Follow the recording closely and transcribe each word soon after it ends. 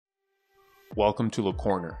Welcome to Le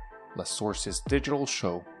Corner, La Source's digital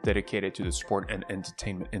show dedicated to the sport and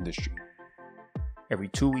entertainment industry. Every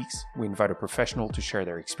 2 weeks, we invite a professional to share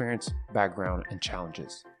their experience, background, and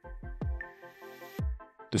challenges.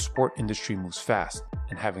 The sport industry moves fast,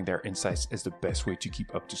 and having their insights is the best way to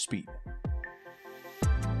keep up to speed.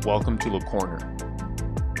 Welcome to Le Corner.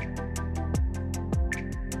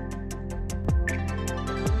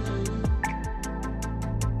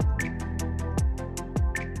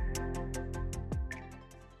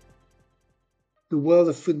 The world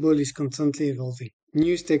of football is constantly evolving.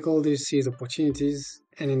 New stakeholders seize opportunities,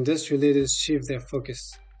 and industry leaders shift their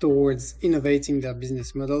focus towards innovating their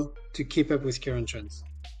business model to keep up with current trends.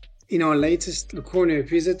 In our latest Le Corner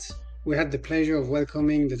episode, we had the pleasure of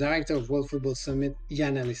welcoming the director of World Football Summit,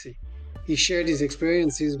 Jan Alessie. He shared his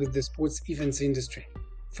experiences with the sports events industry.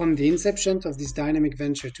 From the inception of this dynamic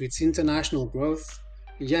venture to its international growth,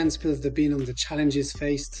 Jan spills the bean on the challenges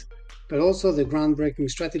faced, but also the groundbreaking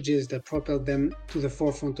strategies that propelled them to the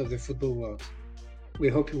forefront of the football world. We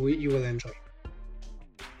hope you will enjoy.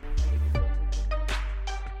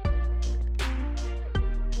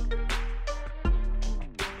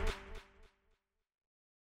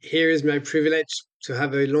 Here is my privilege to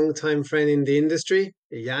have a long-time friend in the industry,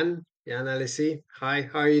 Jan Alessie. Hi,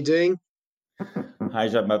 how are you doing? Hi,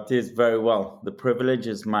 Jean-Baptiste. Very well. The privilege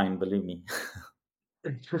is mine, believe me.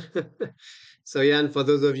 So Jan, for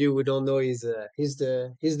those of you who don't know, he's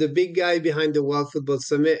the big guy behind the World Football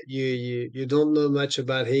Summit. You don't know much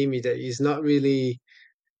about him. He's not really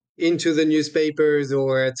into the newspapers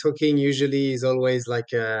or talking. Usually, he's always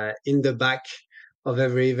like in the back of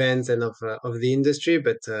every event and of the industry.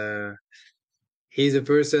 But he's a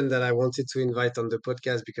person that I wanted to invite on the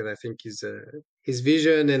podcast because I think his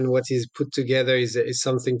vision and what he's put together is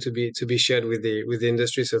something to be shared with the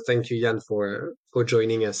industry. So thank you, Jan, for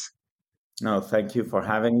joining us. No, thank you for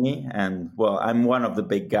having me. And well, I'm one of the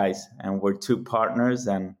big guys, and we're two partners,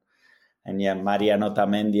 and yeah, Mariano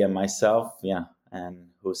Tamendi and myself, and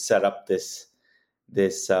who set up this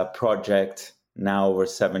project now over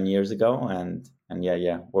 7 years ago, and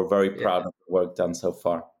we're very proud of the work done so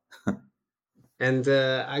far. And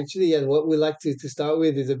actually, and what we like to start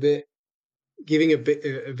with is giving a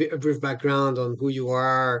brief background on who you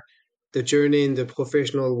are, the journey in the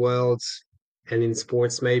professional world, and in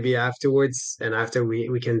sports maybe afterwards, and after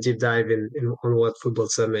we can deep dive in on World Football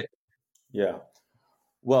Summit. Yeah,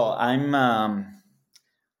 well, I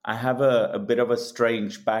have a bit of a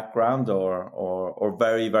strange background, or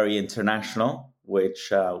very, very international,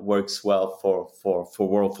 which works well for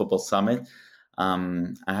World Football Summit.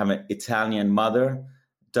 I have an Italian mother,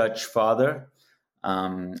 Dutch father.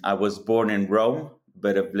 I was born in Rome,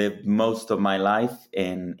 but have lived most of my life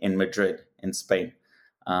in Madrid, in Spain.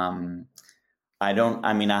 I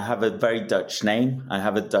have a very Dutch name. I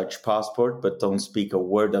have a Dutch passport, but don't speak a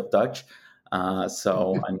word of Dutch.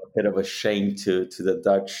 So I'm a bit of a shame to the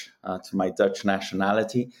Dutch, to my Dutch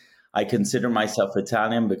nationality. I consider myself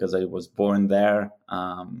Italian because I was born there,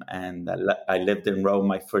 and I lived in Rome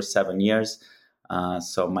my first 7 years.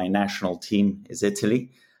 So my national team is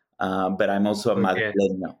Italy, but I'm also a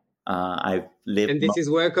Madrileño. I've lived. And this is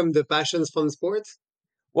where come the passions from sports?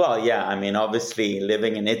 Well, yeah. I mean, obviously,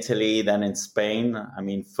 living in Italy, then in Spain. I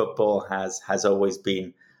mean, football has always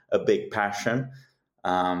been a big passion.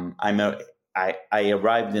 I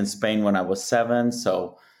arrived in Spain when I was 7,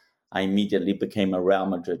 so I immediately became a Real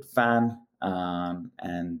Madrid fan.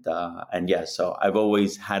 So I've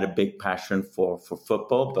always had a big passion for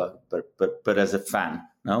football, but as a fan,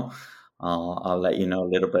 no. I'll let you know a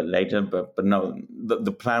little bit later, but no,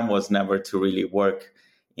 the plan was never to really work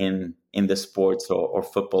in the sports or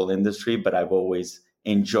football industry, but I've always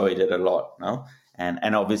enjoyed it a lot, no.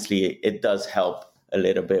 And obviously it does help a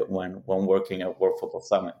little bit when working at World Football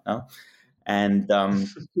Summit, no. And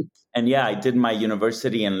I did my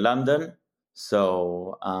university in London.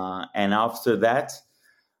 So, and after that,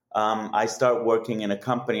 I started working in a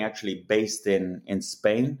company actually based in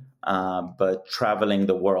Spain, but traveling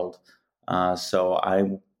the world. So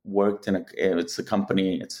I worked it's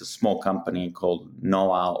a small company called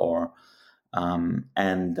NOAA,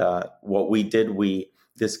 what we did,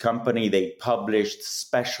 this company, they published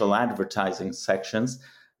special advertising sections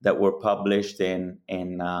that were published in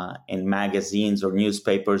magazines or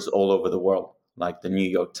newspapers all over the world, like the New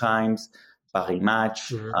York Times, Paris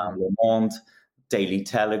Match, Le Monde, Daily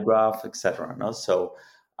Telegraph, etc. No? So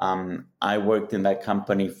I worked in that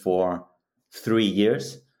company for 3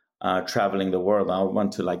 years, traveling the world. I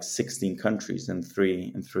went to like 16 countries in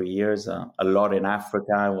three years. A lot in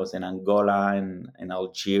Africa. I was in Angola, in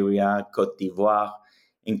Algeria, Côte d'Ivoire.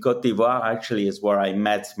 In Côte d'Ivoire, actually, is where I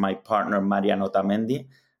met my partner Mariano Tamendi,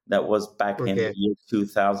 That was back in the year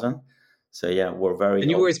 2000. So yeah, we're very.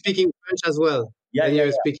 And you were speaking French as well. Yeah, and yeah, you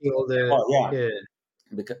were yeah. speaking all the. Oh, yeah.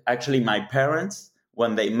 Because actually, my parents,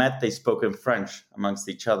 when they met, they spoke in French amongst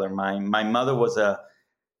each other. My mother was a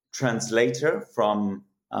translator from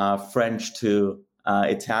French to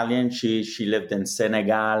Italian. She lived in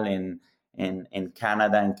Senegal, in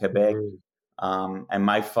Canada and Quebec. And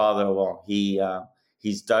my father, well,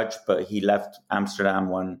 he's Dutch, but he left Amsterdam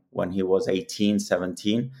when he was 18,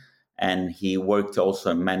 17. And he worked also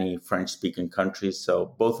in many French-speaking countries.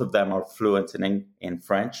 So both of them are fluent in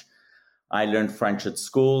French. I learned French at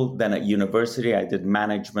school. Then at university, I did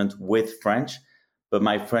management with French, but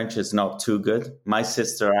my French is not too good. My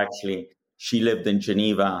sister actually, she lived in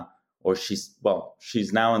Geneva, or she's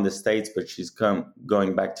now in the States, but she's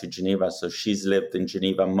going back to Geneva. So she's lived in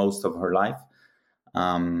Geneva most of her life.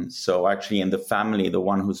 So actually in the family, the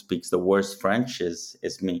one who speaks the worst French is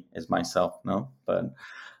me, is myself. No, but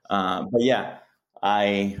yeah,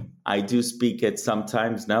 I do speak it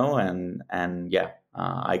sometimes now, and yeah,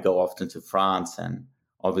 I go often to France and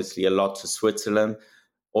obviously a lot to Switzerland.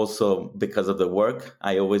 Also because of the work,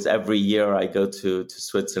 every year I go to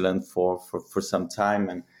Switzerland for some time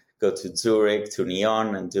and go to Zurich, to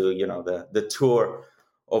Nyon, and do the tour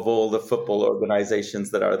of all the football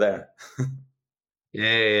organizations that are there.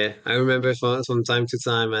 Yeah. I remember from time to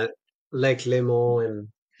time at Lake Léman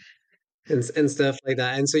and stuff like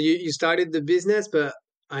that. And so you started the business, but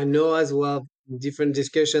I know as well different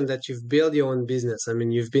discussion that you've built your own business. I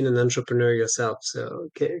mean, you've been an entrepreneur yourself. So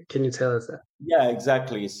can you tell us that? Yeah,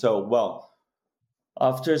 exactly. So, well,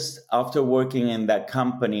 after working in that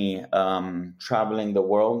company, traveling the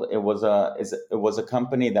world, it was a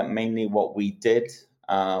company that mainly what we did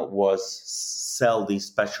was sell these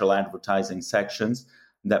special advertising sections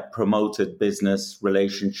that promoted business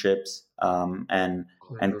relationships and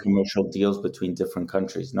commercial deals between different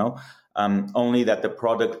countries. No, only that the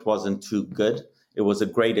product wasn't too good. It was a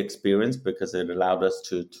great experience because it allowed us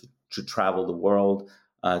to travel the world,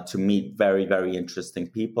 to meet very, very interesting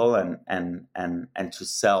people, and to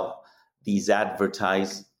sell these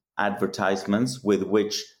advertisements with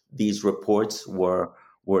which these reports were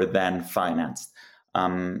then financed.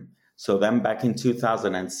 So then back in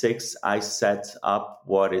 2006, I set up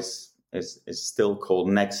what is still called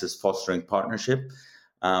Nexus Fostering Partnership,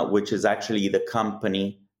 which is actually the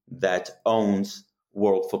company that owns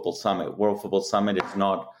World Football Summit. World Football Summit is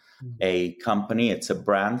not a company, it's a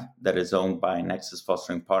brand that is owned by Nexus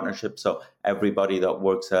Fostering Partnership. So everybody that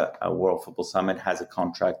works at a World Football Summit has a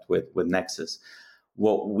contract with Nexus.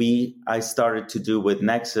 What I started to do with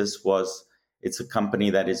Nexus was, it's a company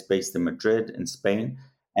that is based in Madrid, in Spain,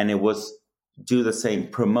 and it was do the same,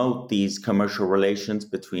 promote these commercial relations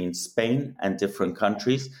between Spain and different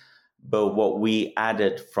countries. But what we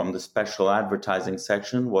added from the special advertising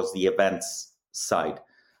section was the events side.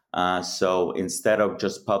 So instead of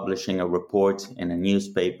just publishing a report in a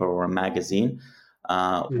newspaper or a magazine,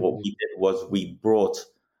 what we did was we brought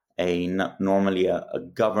normally a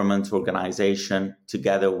government organization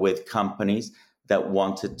together with companies that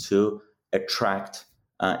wanted to attract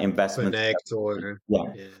investment. Connect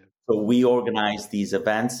yeah. So we organized these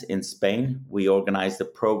events in Spain. We organized the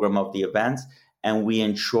program of the events, and we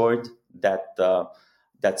ensured that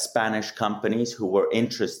that Spanish companies who were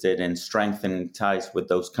interested in strengthening ties with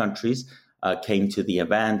those countries came to the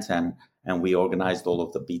event, and we organized all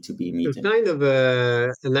of the B2B meetings. It's kind of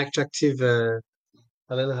an attractive, I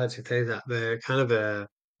don't know how to say that, but kind of a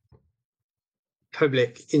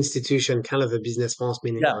public institution, kind of a business France,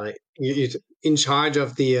 meaning like you're in charge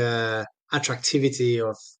of the attractivity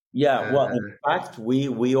of. Yeah, well, in fact,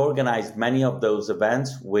 we organized many of those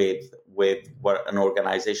events with what an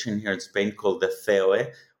organization here in Spain called the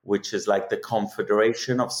COE, which is like the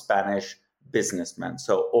Confederation of Spanish Businessmen.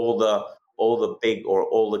 So all the big, or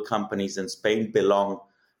all the companies in Spain belong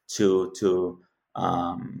to the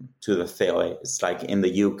COE. It's like in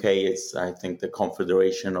the UK, it's, I think, the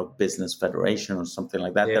Confederation of Business Federation or something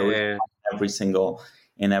like that. Yeah. There is every single.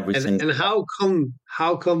 And how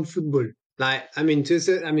come football? Like, I mean,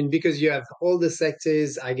 because you have all the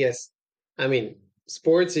sectors, I guess. I mean,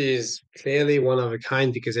 sports is clearly one of a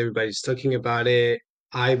kind because everybody's talking about it.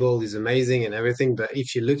 Eyeball is amazing and everything, but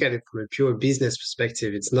if you look at it from a pure business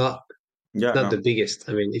perspective, it's not the biggest.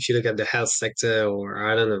 I mean, if you look at the health sector, or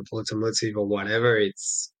I don't know, automotive or whatever,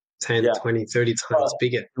 it's 10, 20, 30 times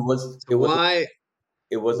bigger. Why?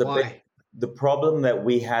 The problem that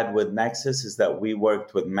we had with Nexus is that we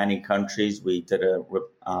worked with many countries. We did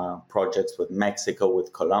projects with Mexico,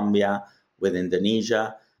 with Colombia, with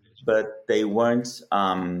Indonesia, but they weren't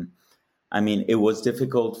I mean, it was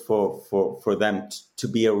difficult for them to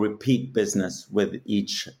be a repeat business with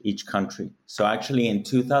each country. So actually in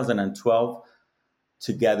 2012,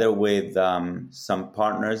 together with some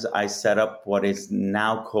partners, I set up what is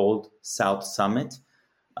now called South Summit,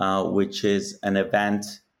 which is an event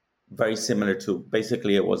very similar to,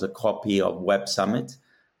 basically it was a copy of Web Summit,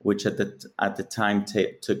 which at the time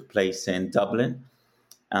took place in Dublin.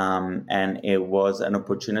 And it was an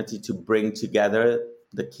opportunity to bring together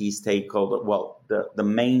the key stakeholder, well, the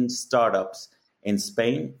main startups in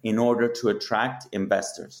Spain in order to attract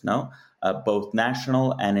investors, both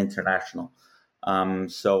national and international.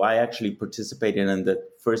 So I actually participated in the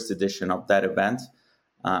first edition of that event.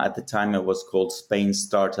 At the time, it was called Spain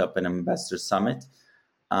Startup and Investor Summit.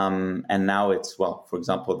 And now it's, well, for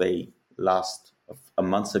example, a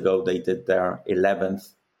month ago, they did their 11th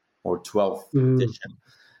or 12th edition.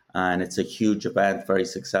 And it's a huge event, very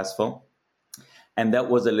successful. And that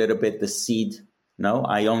was a little bit the seed. No,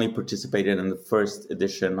 I only participated in the first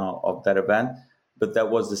edition of that event, but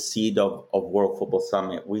that was the seed of World Football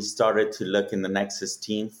Summit. We started to look in the Nexus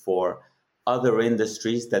team for other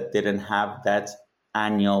industries that didn't have that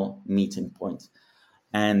annual meeting point.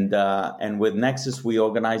 And with Nexus, we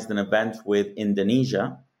organized an event with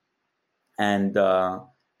Indonesia. And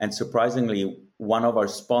surprisingly, one of our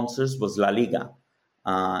sponsors was La Liga.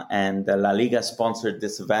 And La Liga sponsored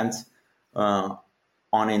this event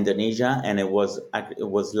on Indonesia, and it was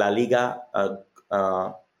La Liga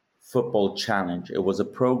Football Challenge. It was a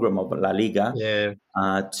program of La Liga. Yeah.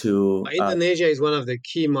 Indonesia is one of the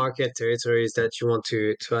key market territories that you want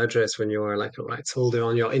to address when you are like a rights holder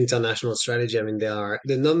on your international strategy. I mean, the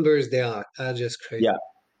numbers there are just crazy. Yeah,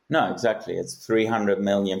 no, exactly. It's 300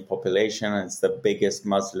 million population. And it's the biggest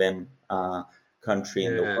Muslim country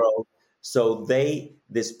in the world. So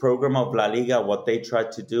this program of La Liga, what they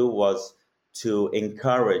tried to do was to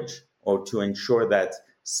encourage or to ensure that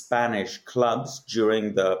Spanish clubs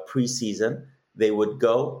during the preseason, they would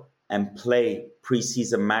go and play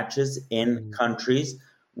preseason matches in countries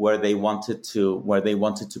where they wanted to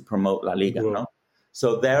promote La Liga. No?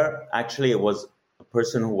 So there, actually, it was a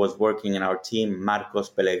person who was working in our team, Marcos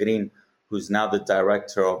Pellegrin, who's now the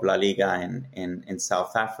director of La Liga in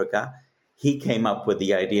South Africa. He came up with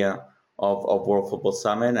the idea of World Football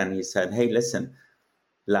Summit, and he said, "Hey, listen,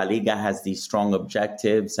 La Liga has these strong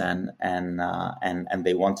objectives, and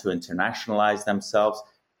they want to internationalize themselves."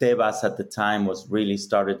 Tebas at the time was really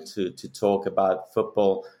started to talk about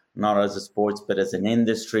football not as a sports but as an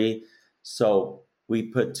industry. So we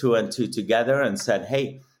put two and two together and said,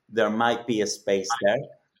 "Hey, there might be a space there."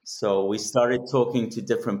 So we started talking to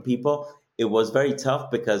different people. It was very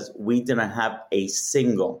tough because we didn't have a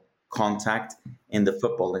single contact in the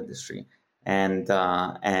football industry, and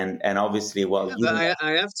obviously, well, yeah,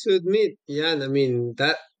 I have to admit, Jan,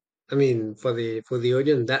 for the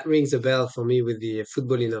audience, that rings a bell for me with the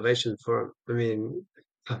Football Innovation Forum. I mean,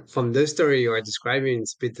 from the story you are describing,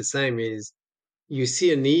 it's a bit the same. Is you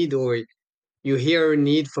see a need or you hear a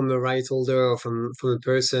need from a right holder or from a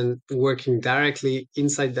person working directly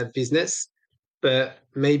inside that business, but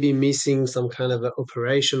maybe missing some kind of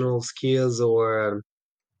operational skills or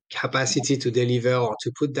capacity to deliver or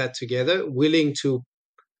to put that together, willing to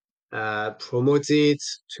promote it,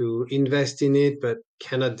 to invest in it, but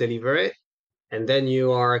cannot deliver it. And then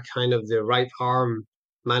you are kind of the right arm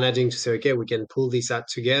managing to say, okay, we can pull this out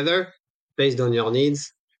together based on your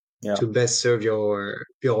needs to best serve your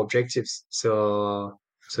objectives. So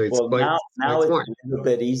it's now it's a little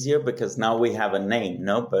bit easier because now we have a name,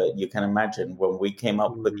 no? But you can imagine when we came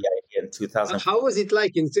up with the idea in 2000. How was it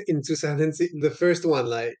like in 2006? The first one,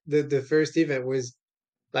 like the first event was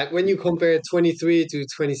like when you compare 23 to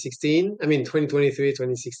 2016. I mean 2023,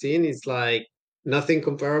 2016, it's like nothing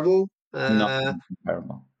comparable. Nothing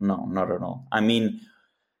comparable. No, not at all. I mean,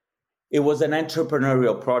 it was an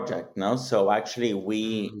entrepreneurial project, no? So actually,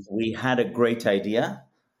 we had a great idea,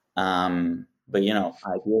 but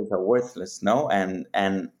ideas are worthless, no?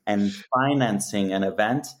 And financing an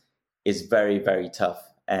event is very, very tough.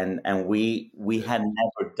 And we had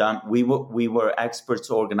never done. We were experts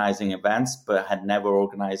organizing events, but had never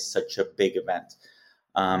organized such a big event.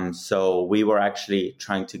 So we were actually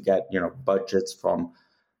trying to get budgets from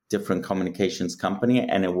different communications company,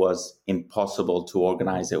 and it was impossible to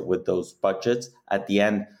organize it with those budgets. At the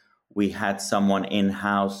end, we had someone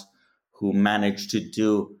in-house who managed to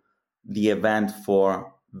do the event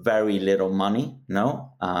for very little money,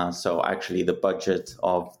 no? So actually the budget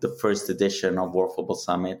of the first edition of World Football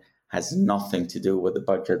Summit has nothing to do with the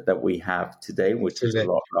budget that we have today, which is a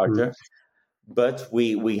lot larger. But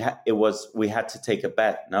we had to take a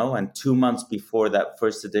bet, no? And 2 months before that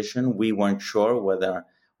first edition, we weren't sure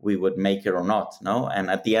we would make it or not. No, and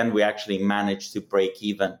at the end we actually managed to break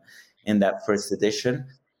even in that first edition.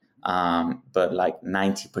 But like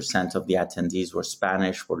 90% of the attendees were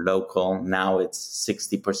Spanish, were local. Now it's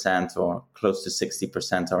 60% or close to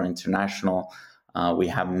 60% are international. We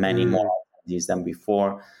have many more attendees than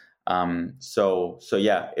before. So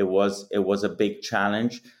yeah, it was a big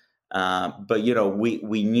challenge. But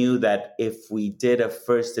we knew that if we did a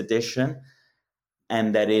first edition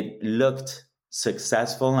and that it looked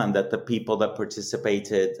successful and that the people that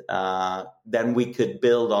participated, then we could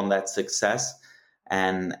build on that success.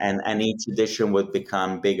 And each edition would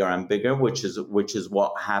become bigger and bigger, which is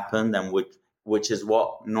what happened, and which is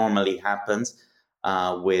what normally happens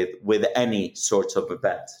with any sort of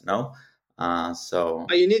event. No, so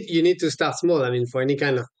But you need to start small. I mean, for any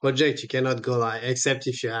kind of project, you cannot go like, except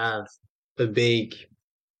if you have a big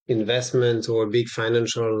investment or a big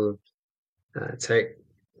financial tech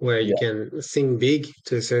where you can think big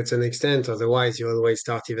to a certain extent. Otherwise, you always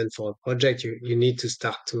start, even for a project, you need to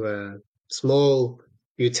start to small.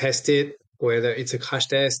 You test it, whether it's a crash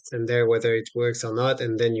test, and there whether it works or not,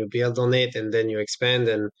 and then you build on it, and then you expand.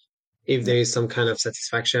 And if there is some kind of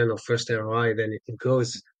satisfaction or first ROI, then it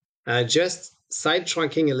goes. Just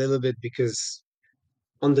sidetracking a little bit, because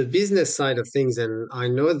on the business side of things, and I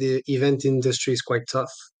know the event industry is quite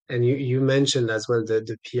tough, and you mentioned as well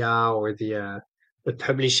the PR or the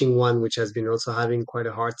publishing one, which has been also having quite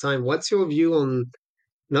a hard time. What's your view on,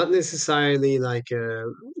 not necessarily like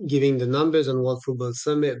giving the numbers on World Football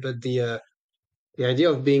Summit, but the idea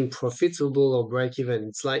of being profitable or break even?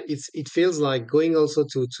 It's like it feels like going also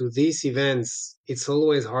to these events. It's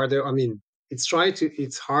always harder. I mean, it's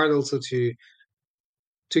hard also to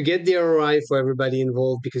get the ROI for everybody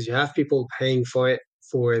involved, because you have people paying for it,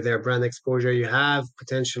 for their brand exposure. You have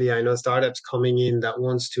potentially, I know, startups coming in that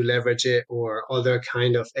wants to leverage it, or other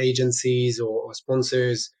kind of agencies or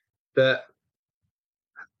sponsors. But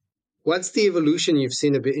what's the evolution you've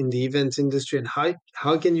seen a bit in the event industry, and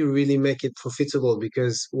how can you really make it profitable?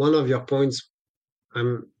 Because one of your points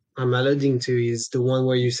I'm I'm alluding to is the one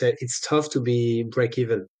where you said it's tough to be break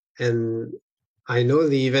even. And I know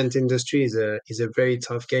the event industry is a very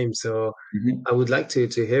tough game. So I would like to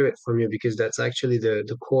hear it from you, because that's actually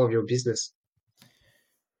the core of your business.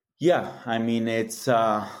 Yeah, I mean, it's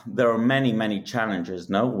there are many challenges,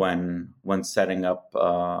 no, when setting up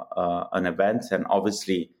an event, and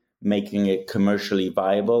obviously making it commercially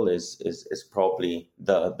viable is probably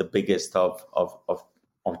the biggest of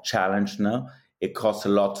challenge. No, it costs a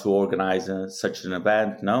lot to organize such an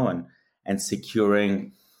event, no, and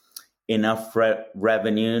securing enough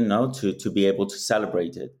revenue, no, to be able to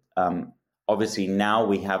celebrate it. Obviously, now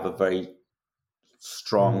we have a very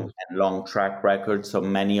strong and long track record. So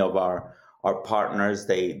many of our partners,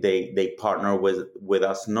 they partner with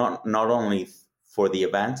us not only for the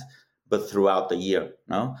event, but throughout the year.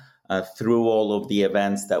 No, through all of the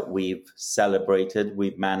events that we've celebrated,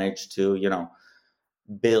 we've managed to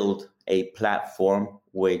build a platform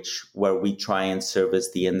where we try and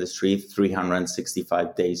service the industry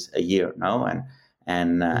 365 days a year. No,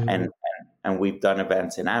 and we've done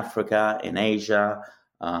events in Africa, in Asia,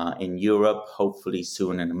 in Europe, hopefully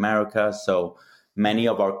soon in America. So many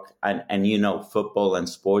of our, and football and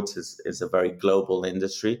sports is a very global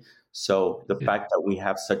industry. So the fact that we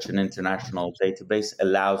have such an international database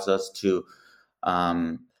allows us to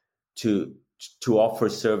offer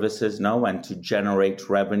services, and to generate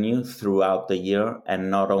revenue throughout the year,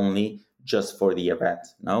 and not only just for the event.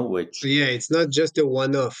 It's not just a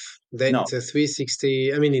one-off. No. It's a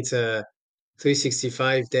 360. I mean, it's a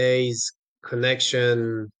 365 days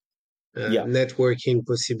connection, networking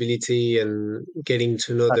possibility, and getting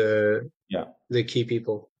to know the key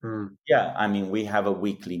people. Yeah, I mean, we have a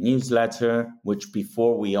weekly newsletter, which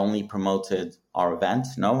before we only promoted our event,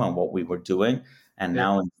 and what we were doing. And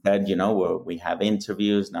now instead, we have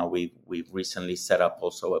interviews. Now we've recently set up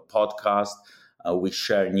also a podcast. We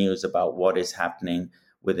share news about what is happening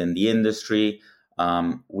within the industry.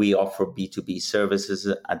 We offer B2B services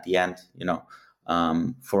at the end,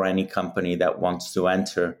 for any company that wants to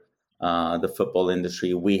enter the football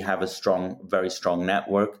industry. We have a very strong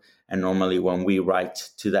network. And normally when we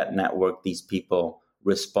write to that network, these people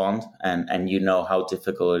respond, and how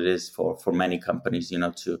difficult it is for many companies,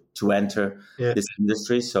 to enter this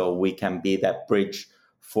industry. So we can be that bridge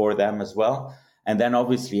for them as well. And then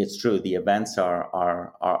obviously it's true, the events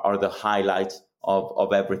are the highlight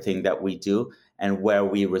of everything that we do, and where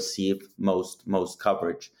we receive most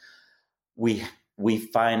coverage. We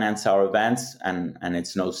finance our events, and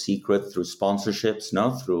it's no secret, through sponsorships,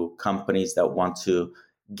 through companies that want to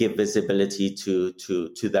give visibility to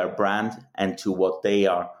their brand and to what they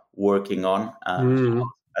are working on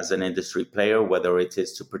as an industry player, whether it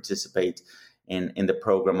is to participate in the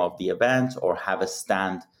program of the event or have a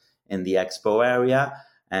stand in the expo area.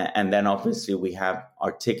 And then obviously we have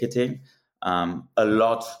our ticketing. A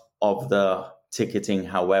lot of the ticketing,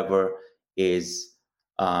 however, is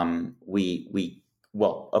a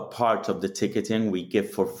part of the ticketing we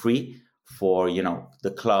give for free for,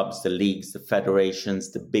 the clubs, the leagues, the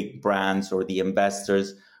federations, the big brands, or the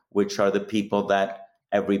investors, which are the people that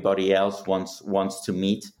everybody else wants to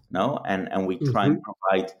meet, and we try and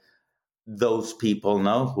provide those people,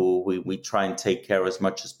 who we try and take care as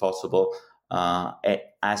much as possible,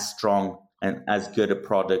 as strong and as good a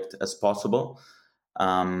product as possible.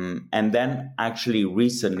 And then actually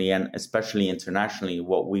recently, and especially internationally,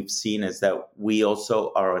 what we've seen is that we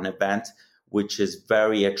also are an event which is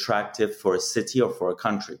very attractive for a city or for a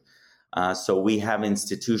country. So we have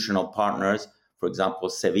institutional partners, for example,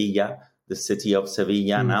 Sevilla. The city of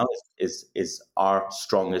Sevilla now is our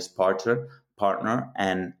strongest partner,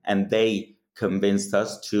 and they convinced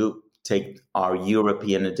us to take our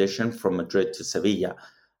European edition from Madrid to Sevilla.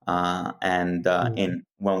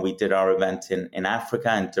 When we did our event in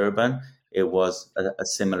Africa, in Durban, it was a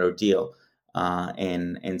similar deal.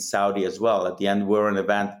 In Saudi as well. At the end, we're an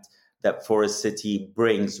event that for a city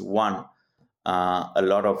brings a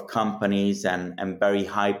lot of companies and very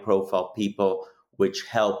high profile people, which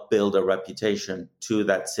help build a reputation to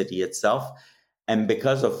that city itself. And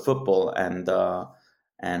because of football and the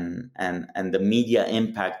media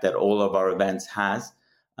impact that all of our events has,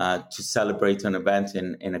 to celebrate an event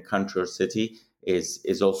in a country or city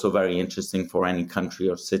is also very interesting for any country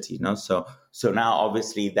or city. So now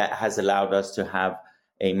obviously that has allowed us to have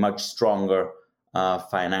a much stronger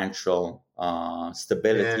financial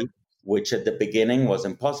stability, which at the beginning was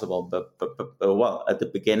impossible. But well, at the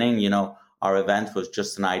beginning, our event was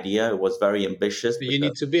just an idea. It was very ambitious. You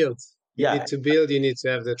need to build. You need to build. You need to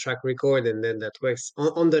have the track record, and then that works.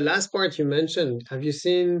 On the last part you mentioned, have you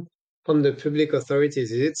seen from the public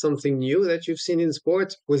authorities, is it something new that you've seen in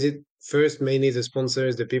sports? Was it first mainly the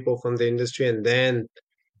sponsors, the people from the industry, and then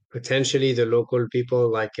potentially the local people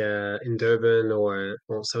like in Durban or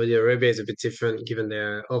Saudi Arabia is a bit different given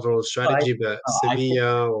their overall strategy, but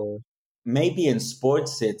Sevilla or... Maybe in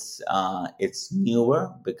sports it's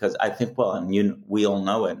newer because I think, we all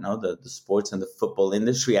know it, no? The sports and the football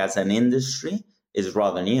industry as an industry is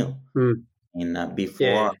rather new.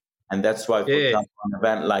 Before, and that's why, for example, an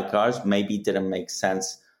event like ours maybe didn't make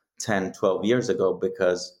sense 10, 12 years ago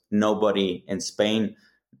because nobody in Spain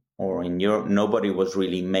or in Europe, nobody was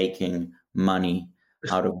really making money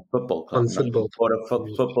out of a football club. Or a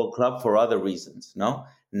football club for other reasons, no?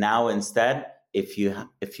 Now instead, if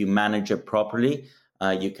you manage it properly,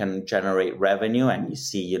 you can generate revenue, and you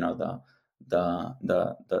see,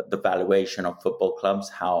 the valuation of football clubs,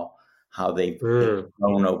 how they've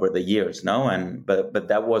grown over the years, no? But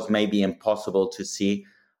that was maybe impossible to see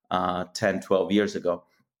 10, 12 years ago.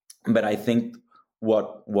 But I think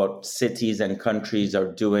what cities and countries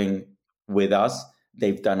are doing with us,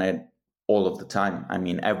 they've done it all of the time. I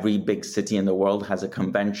mean, every big city in the world has a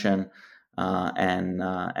convention and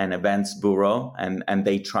an events bureau, and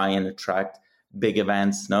they try and attract big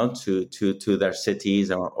events, to their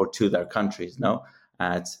cities or to their countries,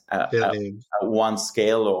 at one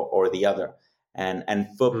scale or the other. And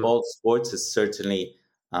football sports is certainly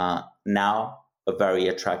now a very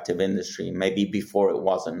attractive industry. Maybe before it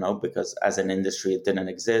wasn't, because as an industry it didn't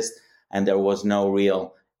exist and there was no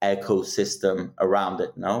real ecosystem around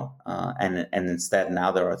it, and instead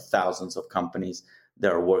now there are thousands of companies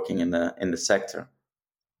that are working in the sector.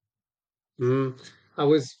 True.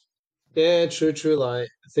 Like, I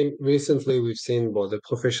think recently we've seen the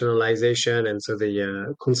professionalization and so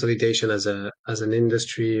the consolidation as an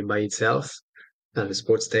industry by itself, and the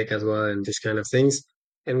sports tech as well, and these kind of things.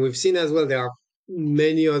 And we've seen as well there are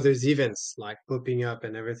many other events like popping up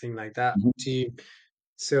and everything like that.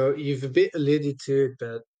 So you've a bit alluded to it,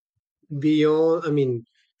 but beyond, I mean,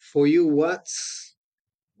 for you, what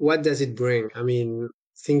does it bring? I mean,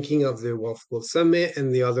 thinking of the World Football Summit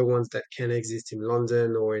and the other ones that can exist in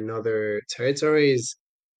London or in other territories,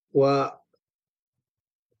 what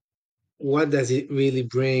does it really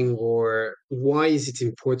bring, or why is it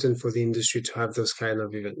important for the industry to have those kind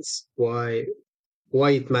of events? Why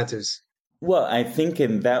it matters? Well, I think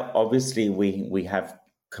in that, obviously, we have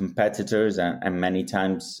competitors and many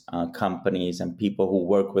times companies and people who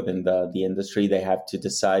work within the industry, they have to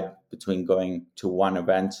decide between going to one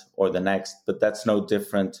event or the next. But that's no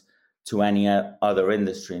different to any other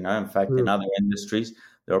industry. In fact, in other industries,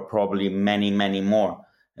 there are probably many, many more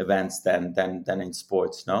events than in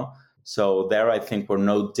sports. So there, I think we're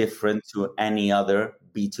no different to any other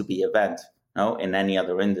B2B event. no, in any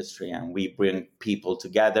other industry. And we bring people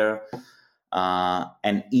together.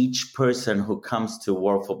 And each person who comes to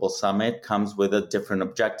World Football Summit comes with a different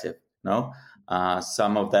objective. No,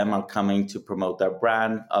 some of them are coming to promote their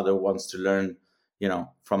brand. Other ones to learn,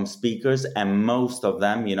 from speakers, and most of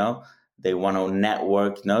them, they want to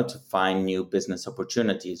network, to find new business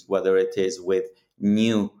opportunities, whether it is with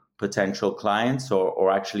new potential clients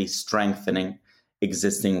or actually strengthening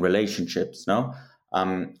existing relationships. No,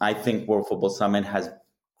 I think World Football Summit has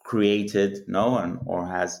created, or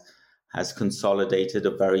has consolidated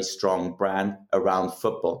a very strong brand around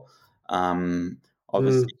football.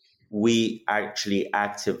 Obviously, we actually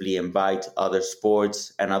actively invite other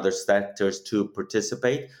sports and other sectors to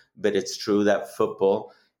participate, but it's true that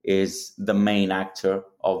football is the main actor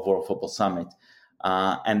of World Football Summit.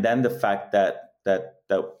 And then the fact that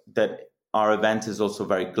our event is also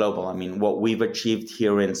very global. I mean, what we've achieved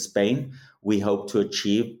here in Spain, we hope to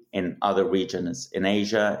achieve in other regions, in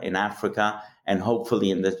Asia, in Africa, and hopefully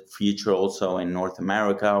in the future also in North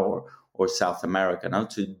America or South America,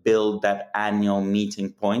 to build that annual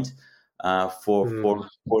meeting point for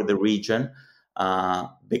the region,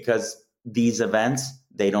 because these events,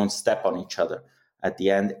 they don't step on each other. At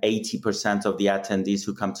the end, 80% of the attendees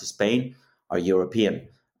who come to Spain are European.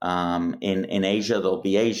 In Asia, they'll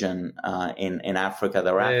be Asian. In Africa,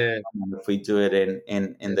 they're African. If we do it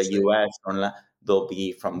in the US, they'll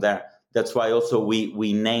be from there. That's why also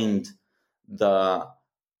we named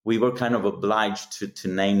we were kind of obliged to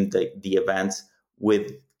name the events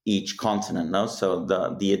with each continent. No, so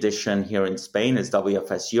the edition here in Spain is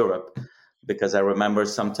WFS Europe, because I remember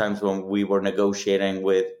sometimes when we were negotiating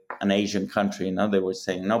with an Asian country, they were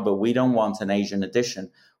saying, no, but we don't want an Asian edition.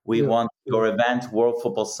 We want your event, World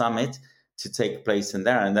Football Summit, to take place in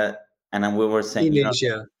there. And then we were saying, in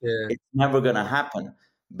Asia, it's never going to happen,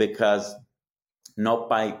 because not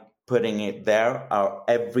by putting it there,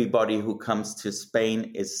 everybody who comes to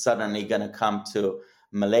Spain is suddenly going to come to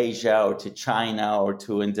Malaysia or to China or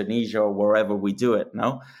to Indonesia or wherever we do it.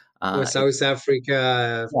 No, or South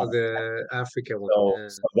Africa for the Africa one.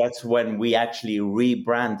 So that's when we actually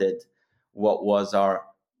rebranded what was our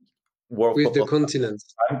World with Football the continent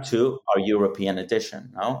to our European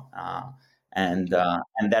edition. No, and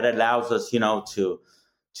that allows us,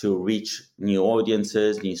 to reach new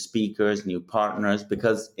audiences, new speakers, new partners,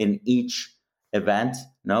 because in each event,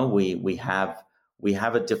 we have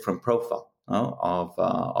a different profile, of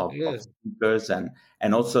speakers, and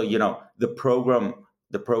also, the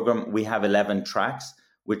program. We have 11 tracks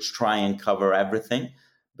which try and cover everything,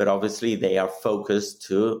 but obviously they are focused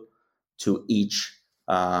to each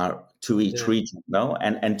region,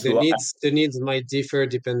 and the needs might differ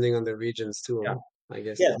depending on the regions too. Yeah. I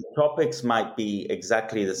guess. Yeah, the topics might be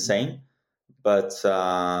exactly the same, but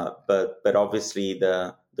obviously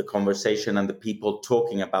the conversation and the people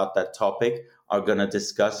talking about that topic are going to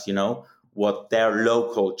discuss, what their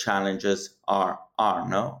local challenges are,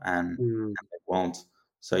 and they won't.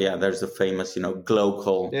 So yeah, there's the famous,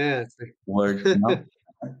 glocal word.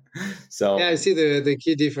 So I see the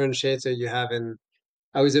key differentiator you have, and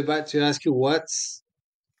I was about to ask you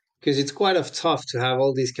because it's quite tough to have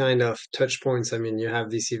all these kind of touch points. I mean, you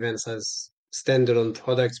have these events as standalone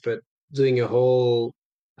products, but doing a whole,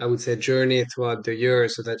 I would say, journey throughout the year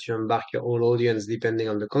so that you embark your own audience depending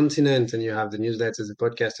on the continent, and you have the newsletters, the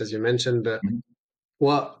podcast, as you mentioned. But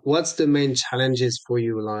what's the main challenges for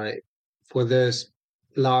you, like for those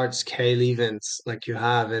large scale events like you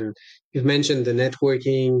have? And you've mentioned the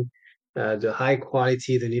networking, the high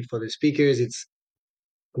quality, the need for the speakers.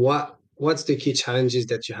 What's the key challenges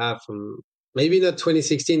that you have from maybe not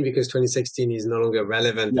 2016, because 2016 is no longer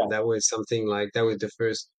relevant, and that was something like that was the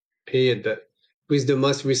first period, but with the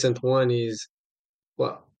most recent one is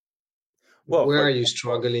where are you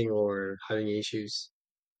struggling or having issues?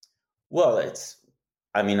 Well,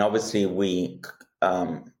 obviously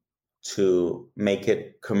to make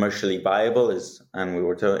it commercially viable is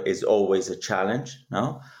always a challenge.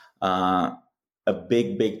 No, a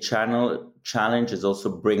big challenge is also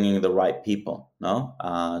bringing the right people,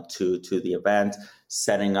 to the event,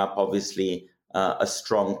 setting up obviously a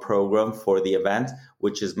strong program for the event,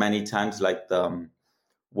 which is many times like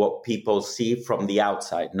what people see from the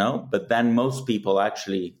outside, but then most people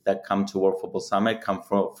actually that come to World Football Summit come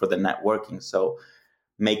for the networking. So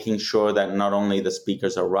making sure that not only the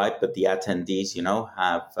speakers are right, but the attendees,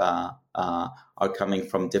 are coming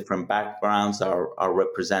from different backgrounds, are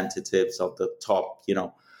representatives of the top,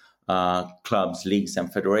 clubs, leagues,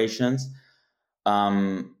 and federations.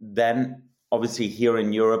 Then, obviously, here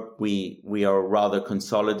in Europe, we are rather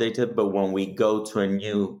consolidated. But when we go to a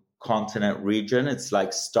new continent region, it's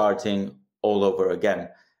like starting all over again.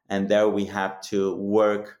 and there we have to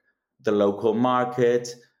work the local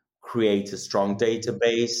market, create a strong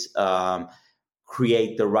database,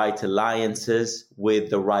 create the right alliances with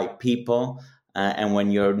the right people. And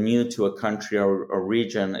when you're new to a country or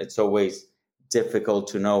region, it's always difficult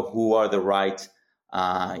to know who are the right,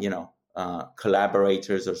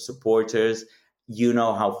 collaborators or supporters. You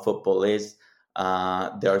know how football is.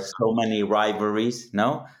 There are so many rivalries,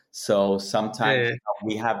 no? So sometimes Yeah.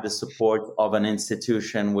 we have the support of an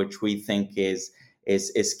institution which we think is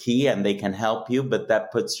key, and they can help you, but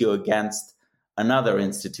that puts you against another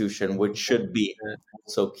institution which should be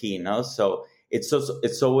also key, no? So it's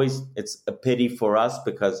always a pity for us,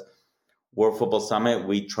 because World Football Summit,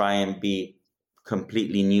 we try and be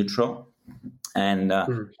completely neutral, and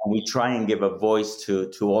we try and give a voice to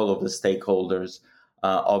all of the stakeholders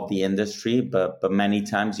of the industry. But many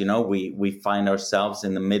times, we find ourselves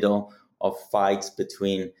in the middle of fights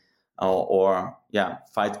between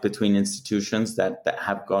fights between institutions that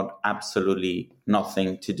have got absolutely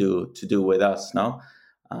nothing to do with us, no.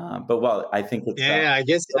 But well, I think it's I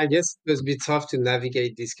guess it must be tough to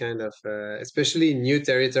navigate this kind of, especially in new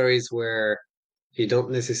territories where you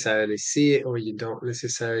don't necessarily see it or you don't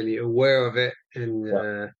necessarily aware of it, and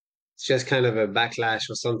it's just kind of a backlash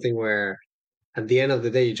or something where at the end of the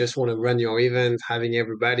day you just want to run your event, having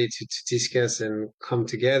everybody to discuss and come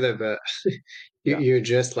together, but you're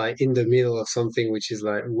just like in the middle of something which is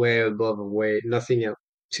like way above or way nothing else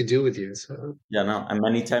to do with you. So no, and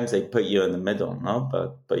many times they put you in the middle, no.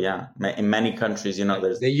 But yeah, in many countries,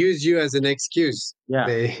 there's they use you as an excuse. yeah.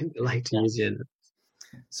 They like to use you.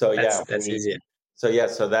 So That's easier. So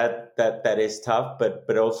that is tough,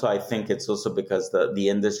 but also I think it's also because the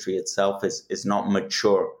industry itself is not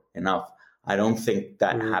mature enough. I don't think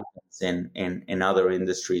that happens in other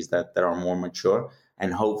industries that are more mature,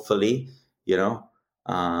 and hopefully, in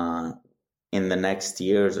the next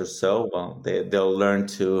years or so, well, they'll learn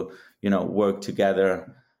to work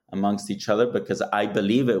together amongst each other, because I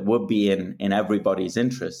believe it would be in everybody's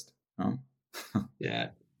interest. Yeah.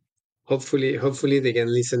 Hopefully they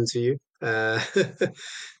can listen to you. But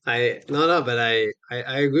I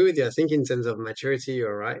agree with you. I think in terms of maturity,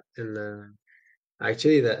 you're right. And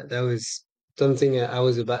actually, that was something I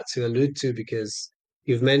was about to allude to, because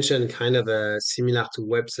you've mentioned kind of similar to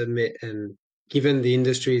Web Summit, and given the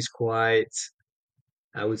industry is quite,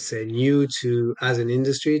 I would say, new to as an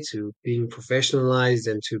industry to being professionalized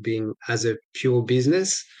and to being as a pure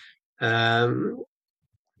business. Um,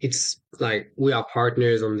 it's like we are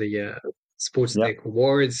partners on the Sports Yeah. Tech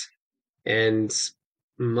Awards, and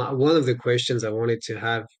one of the questions I wanted to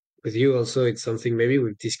have with you also, it's something maybe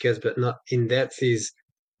we've discussed but not in depth, is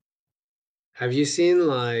have you seen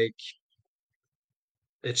like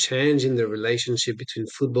a change in the relationship between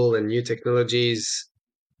football and new technologies?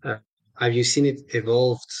 Uh, have you seen it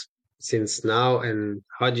evolved since now, and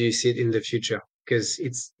how do you see it in the future? Because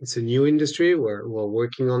it's a new industry. We're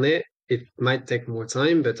working on it. It might take more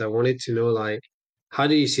time, but I wanted to know, like, how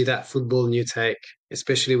do you see that football new tech,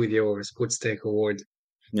 especially with your Sports Tech Award?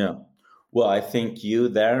 Yeah. Well, I think you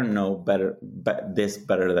there know this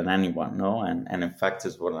better than anyone, no? And in fact,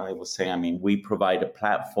 is what I was saying. I mean, we provide a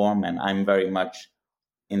platform, and I'm very much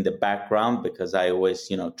in the background, because I always,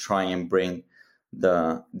 try and bring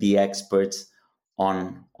the experts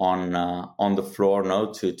on the floor,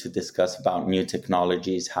 no, to discuss about new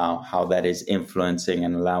technologies, how that is influencing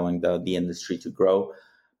and allowing the industry to grow.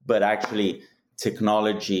 But actually,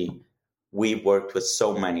 technology, we've worked with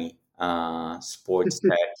so many sports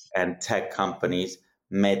tech and tech companies,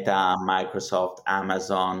 Meta, Microsoft,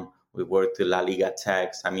 Amazon. We worked with La Liga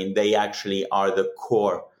Techs. I mean, they actually are the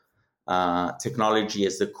core. Technology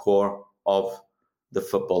is the core of the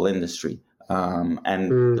football industry, and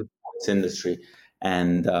the sports industry,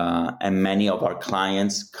 and many of our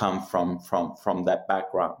clients come from that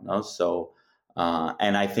background. No? So,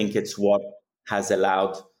 and I think it's what has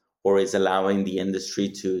allowed or is allowing the industry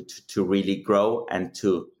to really grow and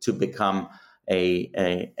to become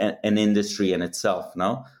an industry in itself.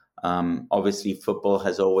 No. Obviously, football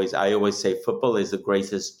has always. I always say football is the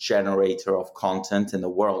greatest generator of content in the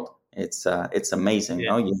world. It's amazing.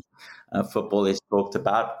 Yeah. No, football is talked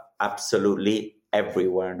about absolutely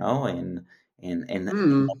everywhere. No, in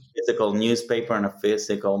a physical newspaper and a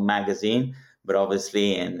physical magazine, but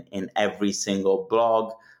obviously in every single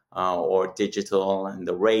blog or digital and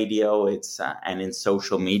the radio. It's and in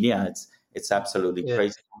social media. It's absolutely Yeah.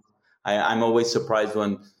 crazy. I'm always surprised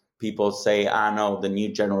when people say, no, the new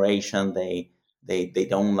generation, they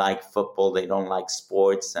don't like football, they don't like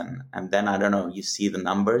sports. And then, I don't know, you see the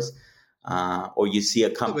numbers or you see a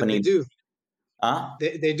No, but they company. do.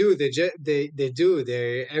 They do. They do.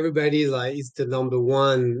 They everybody like is the number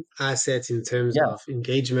one asset in terms Yeah, of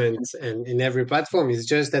engagement and in every platform. It's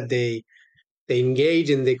just that they engage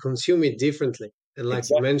and they consume it differently. And like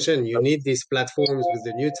you exactly. mentioned, you need these platforms with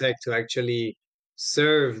the new tech to actually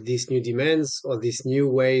serve these new demands or these new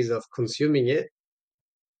ways of consuming it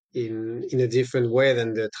in a different way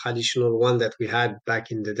than the traditional one that we had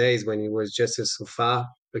back in the days when it was just a sofa,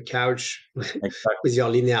 a couch Exactly. with your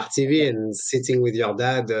linear TV and sitting with your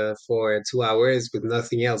dad for 2 hours with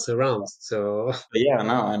nothing else around. So But yeah,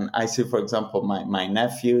 no, and I see, for example, my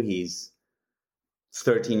nephew, he's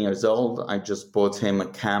 13 years old. I just bought him a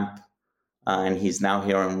camp, and he's now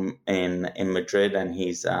here in Madrid, and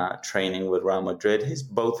he's training with Real Madrid.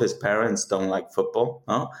 Both his parents don't like football,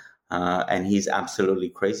 no, and he's absolutely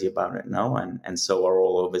crazy about it, no, and so are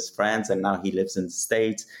all of his friends. And now he lives in the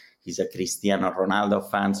States. He's a Cristiano Ronaldo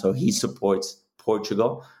fan, so he supports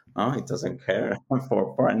Portugal. No, he doesn't care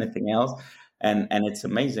for anything else, and it's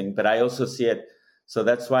amazing. But I also see it. So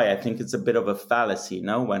that's why I think it's a bit of a fallacy,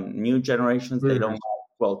 no? When new generations, they don't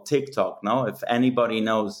like, well, TikTok, no? If anybody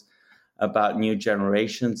knows about new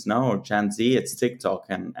generations, no, or Gen Z, it's TikTok.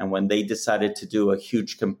 And when they decided to do a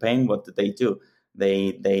huge campaign, what did they do?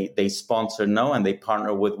 They sponsor, no, and they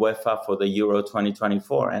partner with UEFA for the Euro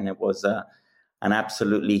 2024, and it was an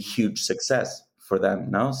absolutely huge success for them,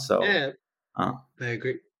 no? So yeah, I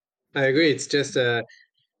agree. I agree. It's just I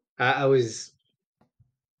was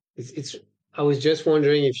it's I was just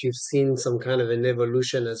wondering if you've seen some kind of an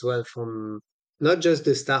evolution as well from not just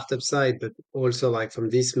the startup side, but also like from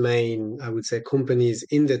these main, I would say, companies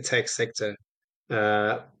in the tech sector.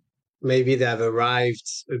 Uh, Maybe they have arrived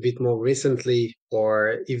a bit more recently,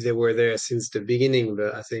 or if they were there since the beginning.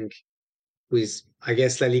 But I think with, I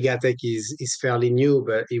guess La Liga Tech is fairly new,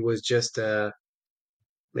 but it was just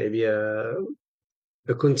maybe a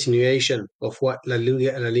continuation of what La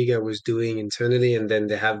Liga was doing internally, and then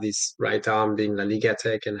they have this right arm being La Liga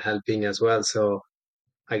Tech and helping as well. So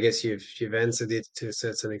I guess you've answered it to a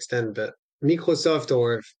certain extent. But Microsoft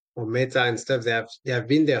or Meta and stuff, they have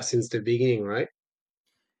been there since the beginning, right?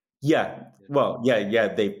 yeah, well, yeah.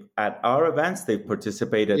 They at our events they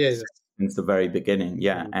participated Yeah. since the very beginning.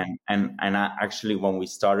 Yeah, Mhm. and actually, when we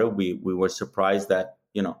started, we were surprised that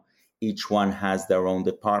each one has their own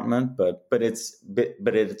department, but it's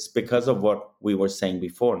because of what we were saying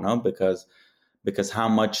before, no? Because how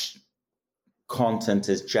much content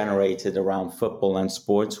is generated around football and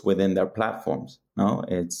sports within their platforms. No,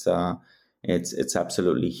 it's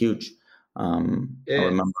absolutely huge. I Yeah.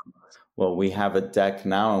 remember. Well, we have a deck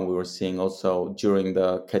now, and we were seeing also during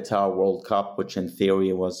the Qatar World Cup, which in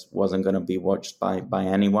theory wasn't going to be watched by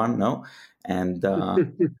anyone, no, and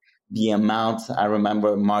the amount I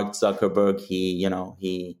remember Mark Zuckerberg he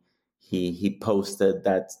posted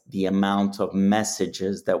that the amount of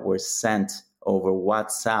messages that were sent over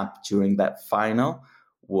WhatsApp during that final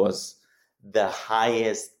was the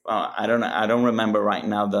highest. I don't remember right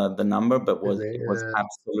now the number, but it was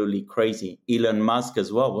absolutely crazy. Elon Musk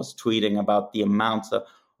as well was tweeting about the amount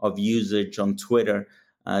of usage on Twitter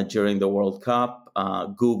during the World Cup.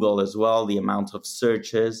 Google as well, the amount of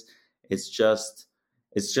searches. It's just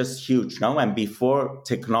huge, no? And before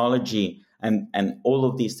technology and all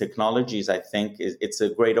of these technologies, I think it's a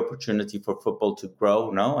great opportunity for football to grow,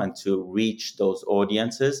 no, and to reach those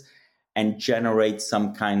audiences and generate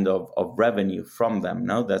some kind of revenue from them,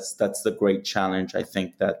 no? That's the great challenge I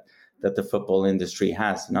think that the football industry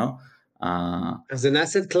has, no? As an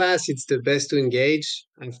asset class, it's the best to engage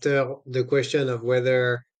after the question of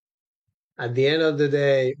whether, at the end of the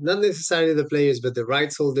day, not necessarily the players, but the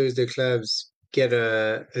rights holders, the clubs, get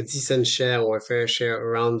a decent share or a fair share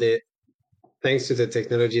around it, thanks to the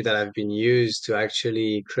technology that have been used to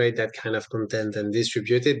actually create that kind of content and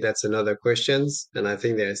distribute it. That's another question. And I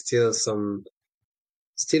think there's still a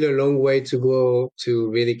long way to go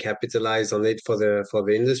to really capitalize on it for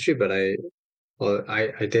the industry. But I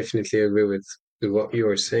definitely agree with what you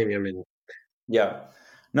were saying. I mean, Yeah,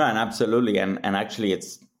 no, and absolutely, and actually,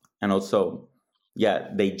 and also, yeah,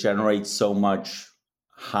 they generate so much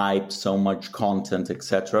hype, so much content,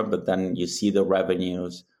 etc. But then you see the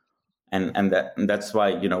revenues, and that's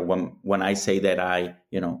why when I say that I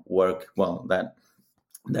work well that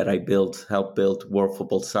I help build World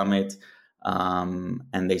Football Summit.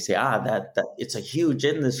 And they say, that it's a huge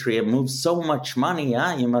industry. It moves so much money.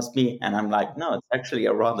 You must be. And I'm like, no, it's actually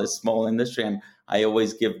a rather small industry. And I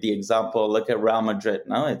always give the example, look at Real Madrid.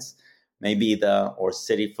 No, it's maybe or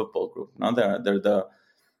City Football Group. No, they're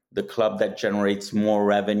the club that generates more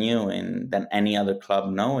revenue than any other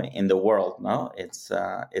club, no, in the world. No, it's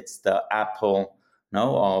the Apple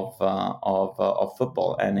no, of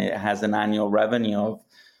football, and it has an annual revenue of,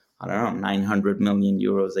 I don't know, 900 million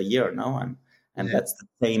euros a year, no, and Yeah, that's the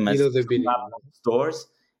same as below the two billion. Apple stores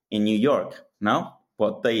in New York, no,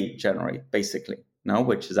 what they generate basically, no,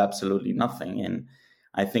 which is absolutely nothing. And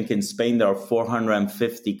I think in Spain there are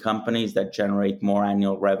 450 companies that generate more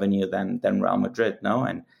annual revenue than Real Madrid, no,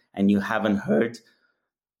 and you haven't heard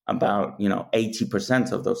about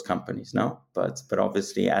 80% of those companies, no, but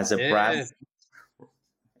obviously as a brand,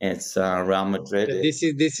 Yeah, it's Real Madrid. but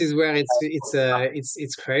this is where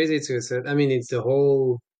it's crazy to a certain. I mean, it's the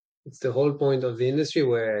whole point of the industry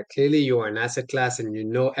where clearly you are an asset class and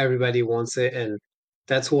everybody wants it, and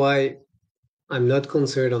that's why I'm not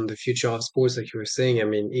concerned on the future of sports, like you were saying. I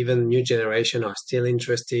mean, even new generation are still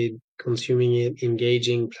interested, consuming it,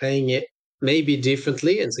 engaging, playing it, maybe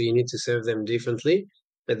differently, and so you need to serve them differently,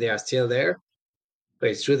 but they are still there.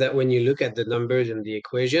 But it's true that when you look at the numbers and the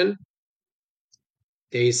equation,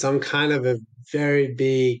 there is some kind of a very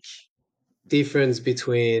big difference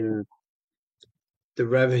between the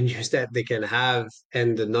revenues that they can have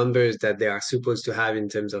and the numbers that they are supposed to have in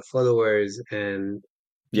terms of followers and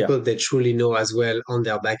Yeah. people they truly know as well on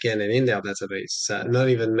their backend and in their database. Not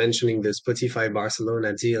even mentioning the Spotify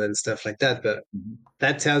Barcelona deal and stuff like that, but Mhm.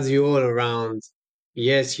 that tells you all around.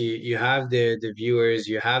 Yes, you have the viewers,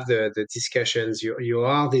 you have the discussions, you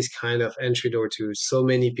are this kind of entry door to so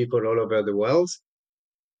many people all over the world.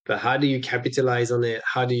 But how do you capitalize on it?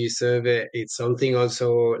 How do you serve it? It's something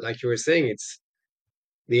also, like you were saying, it's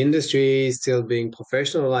the industry is still being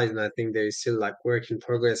professionalized, and I think there is still like work in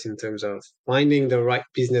progress in terms of finding the right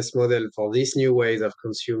business model for these new ways of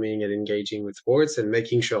consuming and engaging with sports, and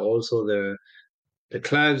making sure also the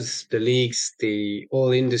clubs, the leagues, the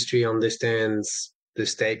whole industry understands the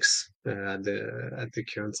stakes at the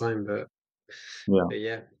current time. Yeah. But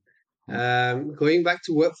yeah, going back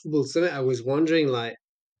to World Football Summit, I was wondering, like,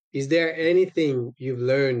 is there anything you've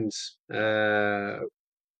learned?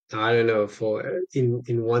 I don't know, for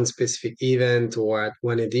in one specific event or at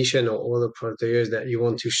one edition or all across the years that you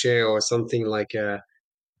want to share, or something like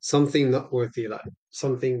something noteworthy, like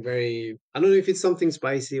something very, I don't know if it's something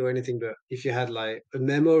spicy or anything, but if you had like a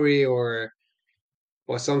memory or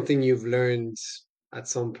something you've learned at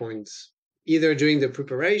some point, either during the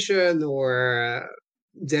preparation or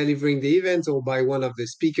delivering the event or by one of the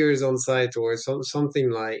speakers on site, or something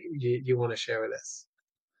like you want to share with us.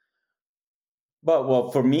 But well,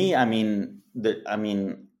 for me,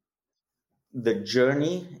 the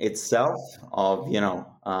journey itself of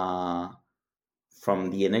from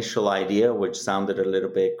the initial idea, which sounded a little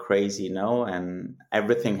bit crazy, and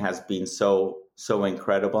everything has been so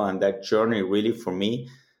incredible, and that journey really for me,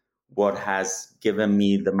 what has given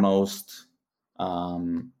me the most,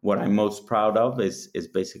 what I'm most proud of is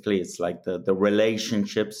basically it's like the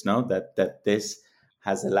relationships, that this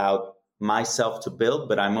has allowed myself to build,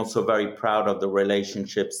 but I'm also very proud of the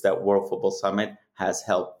relationships that World Football Summit has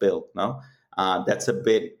helped build. That's a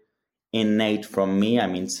bit innate from me. I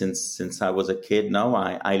mean, since I was a kid,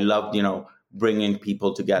 I loved bringing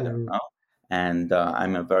people together. Mhm. And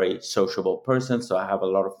I'm a very sociable person, so I have a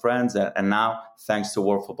lot of friends. And now, thanks to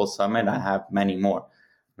World Football Summit, I have many more.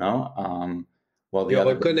 No, well, the You're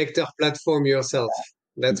other a day, connector platform yourself.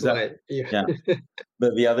 That's exactly, why. Yeah. yeah.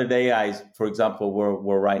 But the other day, for example,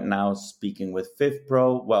 we're right now speaking with Fifth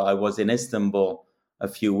Pro. Well, I was in Istanbul a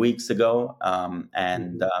few weeks ago,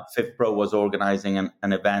 and Mhm. Fifth Pro was organizing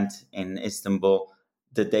an event in Istanbul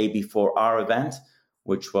the day before our event,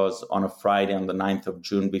 which was on a Friday on the 9th of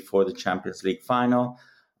June before the Champions League final.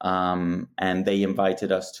 And they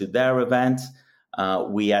invited us to their event.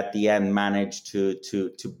 We at the end managed to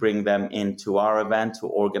bring them into our event, to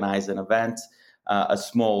organize an event, a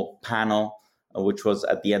small panel, which was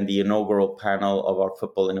at the end the inaugural panel of our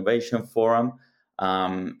Football Innovation Forum.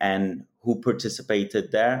 And who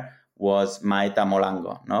participated there was Maeta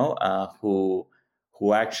Molango, who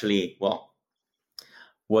actually, well,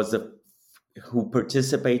 was the who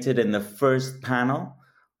participated in the first panel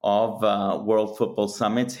of World Football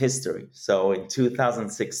Summit's history. So in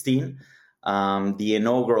 2016, the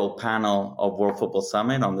inaugural panel of World Football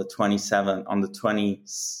Summit on the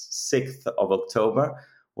 26th of October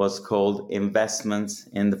was called Investments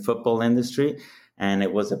in the Football Industry. And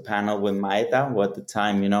it was a panel with Maeta, who at the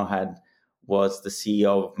time, was the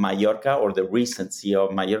CEO of Mallorca, or the recent CEO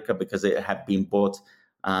of Mallorca, because it had been bought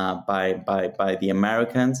by the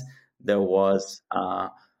Americans. There was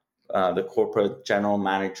the corporate general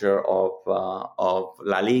manager of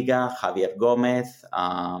La Liga, Javier Gomez,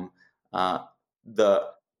 the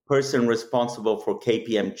person responsible for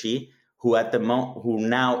KPMG, who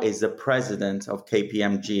now is the president of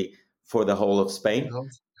KPMG for the whole of Spain.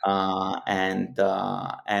 And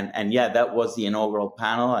yeah, that was the inaugural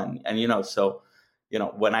panel, and so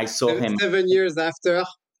when I saw him, 7 years after,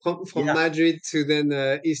 from yeah, Madrid to then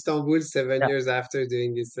Istanbul, 7 yeah, years after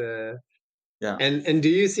doing this. yeah. And do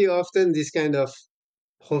you see often this kind of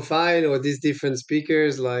profile or these different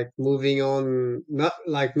speakers like moving on? Not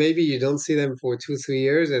like maybe you don't see them for 2 3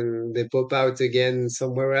 years and they pop out again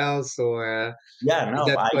somewhere else, or Yeah, is no,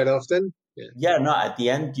 that quite often? Yeah. yeah, no, at the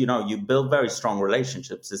end, you build very strong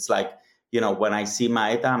relationships. It's like, when I see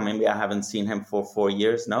Maeta, maybe I haven't seen him for 4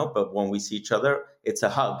 years, no, but when we see each other, it's a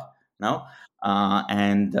hug, no?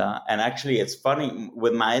 And actually, it's funny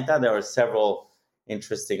with Maeta, there are several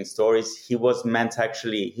interesting stories. He was meant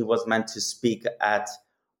to speak at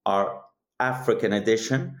our African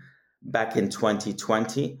edition back in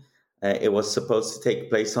 2020. It was supposed to take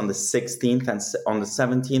place on the 16th and on the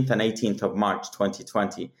 17th and 18th of March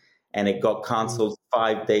 2020, and it got canceled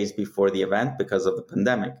 5 days before the event because of the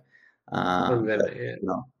pandemic. But,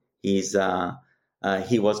 Yeah.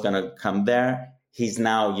 he was going to come there. He's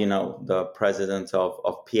now, the president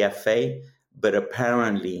of PFA, but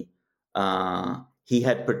apparently he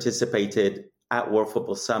had participated at World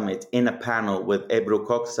Football Summit in a panel with Ebru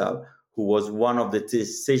Koksal, who was one of the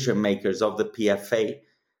decision makers of the PFA,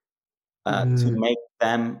 to make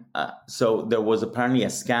them. So there was apparently a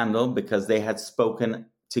scandal because they had spoken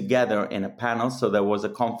together in a panel. So there was a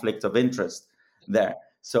conflict of interest there.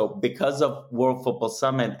 So because of World Football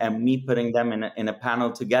Summit and me putting them in a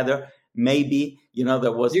panel together, maybe,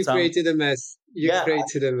 there was You some. created a mess. You Yeah,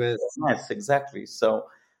 created a mess. yes, exactly. So,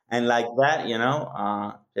 and like that,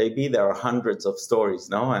 maybe there are hundreds of stories,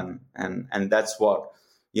 no, and that's what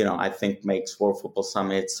I think makes World Football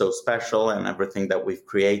Summit so special, and everything that we've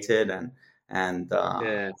created, and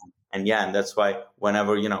Yeah. and yeah, and that's why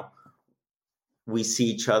whenever we see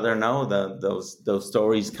each other, no, those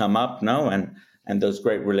stories come up, no, and those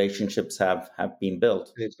great relationships have been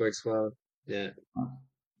built. It works well. Yeah.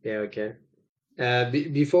 Yeah. Okay.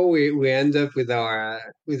 Before we end up with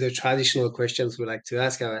with the traditional questions we like to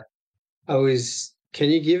ask, can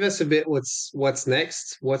you give us a bit what's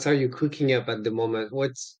next? What are you cooking up at the moment?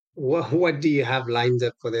 What do you have lined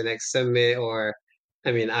up for the next summit? Or,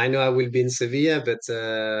 I mean, I know I will be in Sevilla, but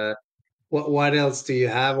what else do you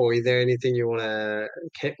have? Or is there anything you wanna?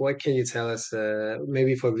 What can you tell us?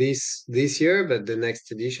 Maybe for this year, but the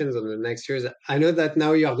next editions or the next years. I know that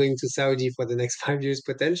now you are going to Saudi for the next 5 years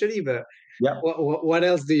potentially, but Yeah. what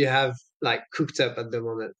else do you have like cooked up at the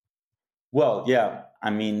moment? Well, yeah. I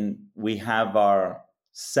mean, we have our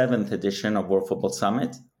seventh edition of World Football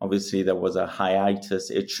Summit. Obviously, there was a hiatus.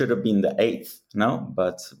 It should have been the eighth, no,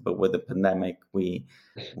 but with the pandemic, we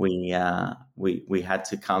had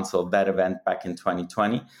to cancel that event back in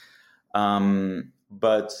 2020.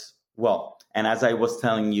 But well, and as I was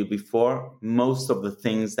telling you before, most of the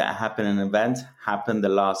things that happen in an event happened the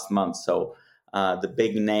last month. So the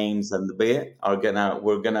big names and we're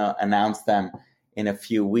gonna announce them in a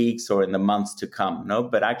few weeks or in the months to come. No,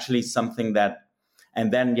 but actually something that,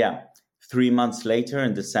 and then 3 months later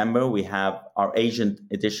in December, we have our Asian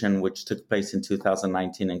edition, which took place in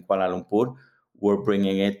 2019 in Kuala Lumpur. We're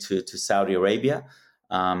bringing it to Saudi Arabia.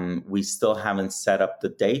 We still haven't set up the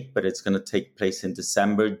date, but it's going to take place in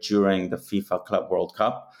December during the FIFA Club World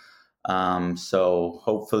Cup. So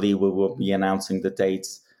hopefully we will be announcing the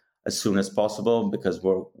dates as soon as possible, because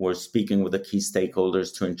we're speaking with the key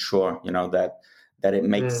stakeholders to ensure, that it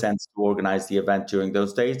makes sense to organize the event during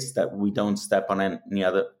those dates, that we don't step on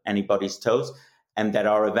anybody's toes, and that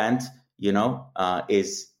our event,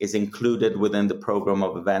 is included within the program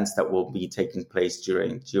of events that will be taking place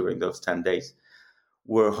during those 10 days.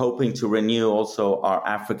 We're hoping to renew also our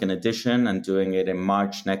African edition and doing it in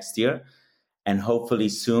March next year. And hopefully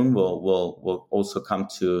soon we'll also come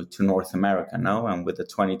to North America, no? And with the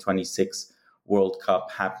 2026 World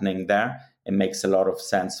Cup happening there, it makes a lot of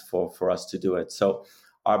sense for us to do it. So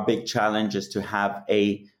our big challenge is to have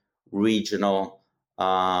a regional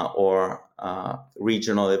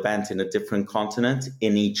regional event in a different continent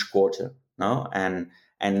in each quarter, no? And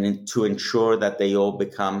to ensure that they all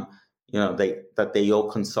become, that they all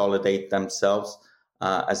consolidate themselves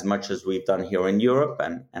as much as we've done here in Europe,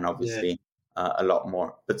 and obviously a lot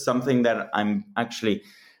more. But something that I'm actually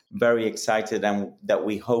very excited and that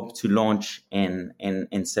we hope to launch in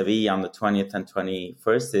Sevilla on the 20th and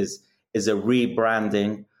 21st is a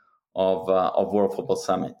rebranding of World Football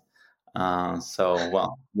Summit.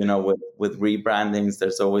 With rebrandings,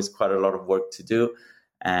 there's always quite a lot of work to do,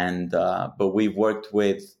 but we've worked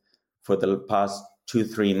for the past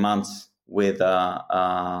 2-3 months with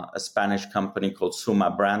a Spanish company called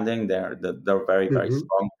Suma Branding. They're very very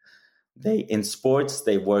strong. in sports,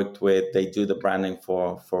 they do the branding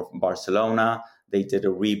for Barcelona. They did a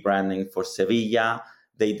rebranding for Sevilla.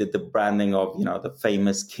 They did the branding of, the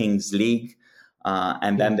famous Kings League.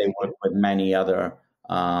 And then they worked with many other,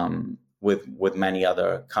 with many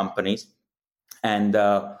other companies. And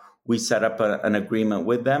we set up an agreement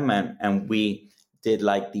with them, and we did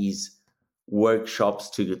like these workshops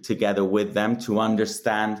together with them to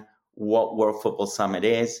understand what World Football Summit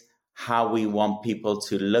is, how we want people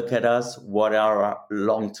to look at us, what are our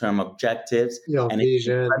long-term objectives. Your and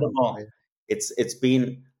vision. It's incredible. It's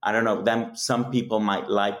been, I don't know, some people might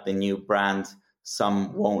like the new brand,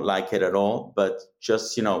 some won't like it at all, but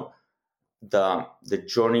just, the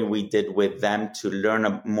journey we did with them to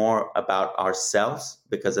learn more about ourselves,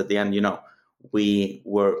 because at the end, we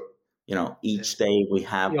were, each day we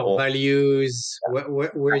have your values,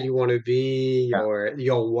 where you want to be,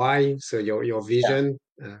 your why, so your vision.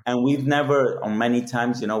 And we've never, or many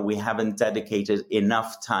times, we haven't dedicated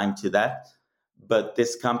enough time to that. But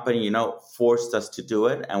this company, forced us to do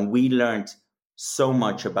it. And we learned so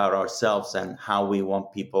much about ourselves and how we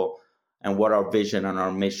want people and what our vision and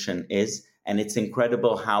our mission is. And it's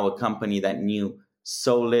incredible how a company that knew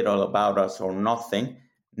so little about us or nothing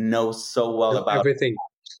knows so well about everything.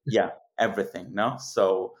 Yeah, everything. No,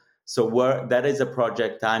 so that is a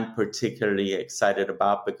project I'm particularly excited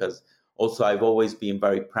about, because also I've always been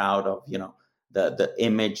very proud of the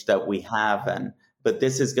image that we have, but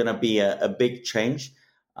this is going to be a big change.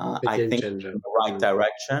 I think in the right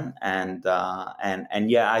direction, and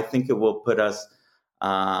yeah, I think it will put us.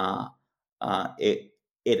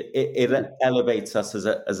 It elevates us as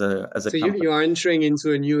a so company. You are entering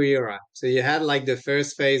into a new era. So you had like the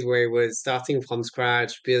first phase where it was starting from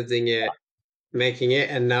scratch, building it, making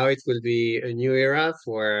it, and now it will be a new era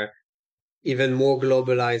for even more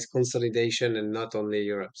globalized consolidation, and not only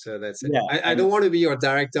Europe. So that's it. Yeah, I don't want to be your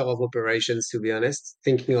director of operations, to be honest,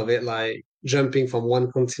 thinking of it like jumping from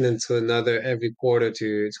one continent to another every quarter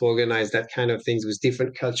to organize that kind of things with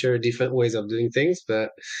different culture, different ways of doing things. But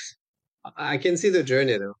I can see the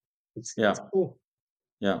journey though. It's cool.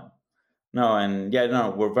 Yeah. No, and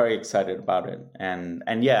we're very excited about it.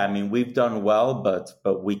 And yeah, I mean, we've done well, but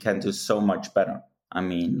we can do so much better. I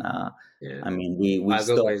mean, we As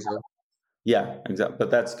still, always, yeah, exactly. But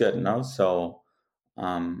that's good, no? So,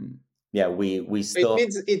 yeah, we still.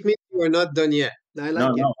 It means you are not done yet. I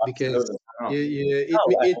like it because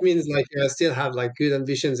it means like you still have like good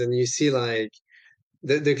ambitions, and you see like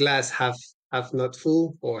the glass half not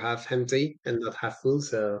full or half empty and not half full.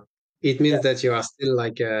 So it means that you are still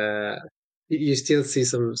like you still see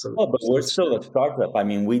some. Oh, but we're still a startup. I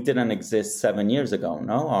mean, we didn't exist 7 years ago.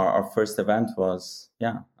 No, our first event was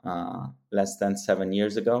less than 7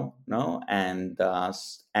 years ago. No, and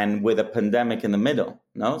with a pandemic in the middle.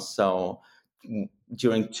 No, so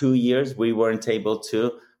during 2 years we weren't able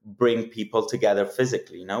to bring people together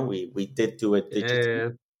physically. No, we did do it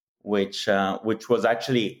digitally, which was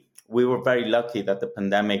actually, we were very lucky that the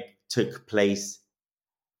pandemic took place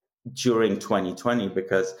during 2020,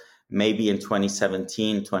 because maybe in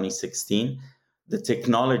 2017, 2016, the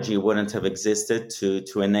technology wouldn't have existed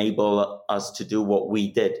to enable us to do what we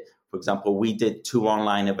did. For example, we did 2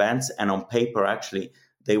 online events, and on paper, actually,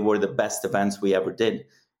 they were the best events we ever did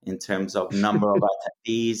in terms of number of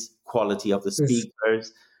attendees, quality of the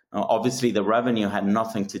speakers. Obviously, the revenue had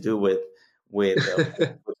nothing to do with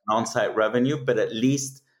on-site revenue, but at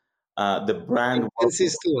least the brand.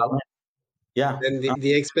 Yeah, and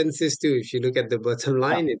the expenses too. If you look at the bottom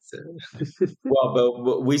line, it's well,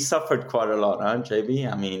 but we suffered quite a lot, huh, JB?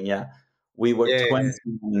 I mean, we were 20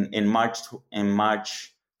 in March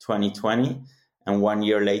 2020, and 1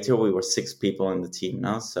 year later we were 6 people in the team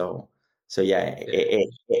now. So it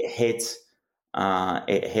hit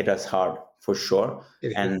us hard for sure.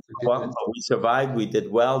 And well, we survived. We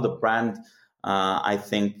did well. The brand, I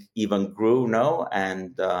think, even grew. No,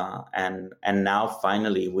 and now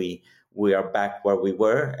finally we are back where we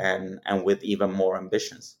were, and with even more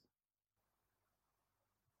ambitions.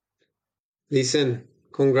 Listen,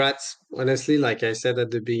 congrats. Honestly, like I said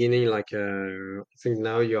at the beginning, like I think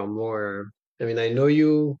now you're more. I mean, I know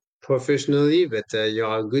you professionally, but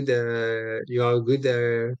you're a good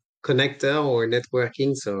connector or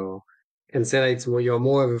networking. So, and say it's more, you're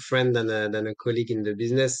more of a friend than a colleague in the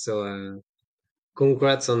business. So,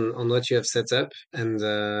 congrats on what you have set up, and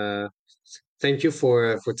thank you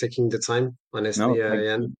for taking the time. Honestly,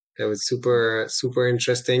 Jan, that was super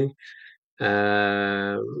interesting.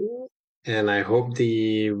 And I hope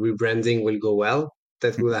the rebranding will go well.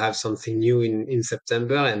 That we'll have something new in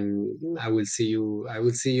September, and I will see you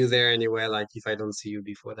there anyway. Like if I don't see you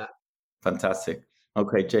before that. Fantastic.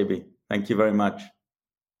 Okay, JB, thank you very much.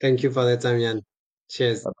 Thank you for the time, Jan.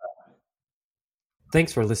 Cheers.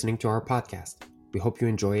 Thanks for listening to our podcast. We hope you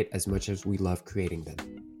enjoy it as much as we love creating them.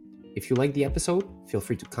 If you like the episode, feel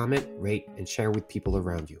free to comment, rate, and share with people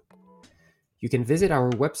around you. You can visit our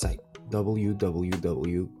website,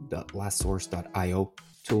 www.lastsource.io,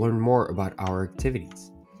 to learn more about our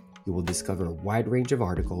activities. You will discover a wide range of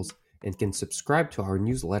articles and can subscribe to our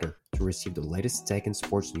newsletter to receive the latest tech and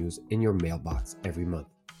sports news in your mailbox every month.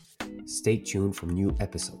 Stay tuned for new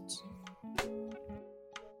episodes.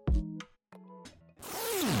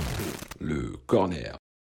 Le corner.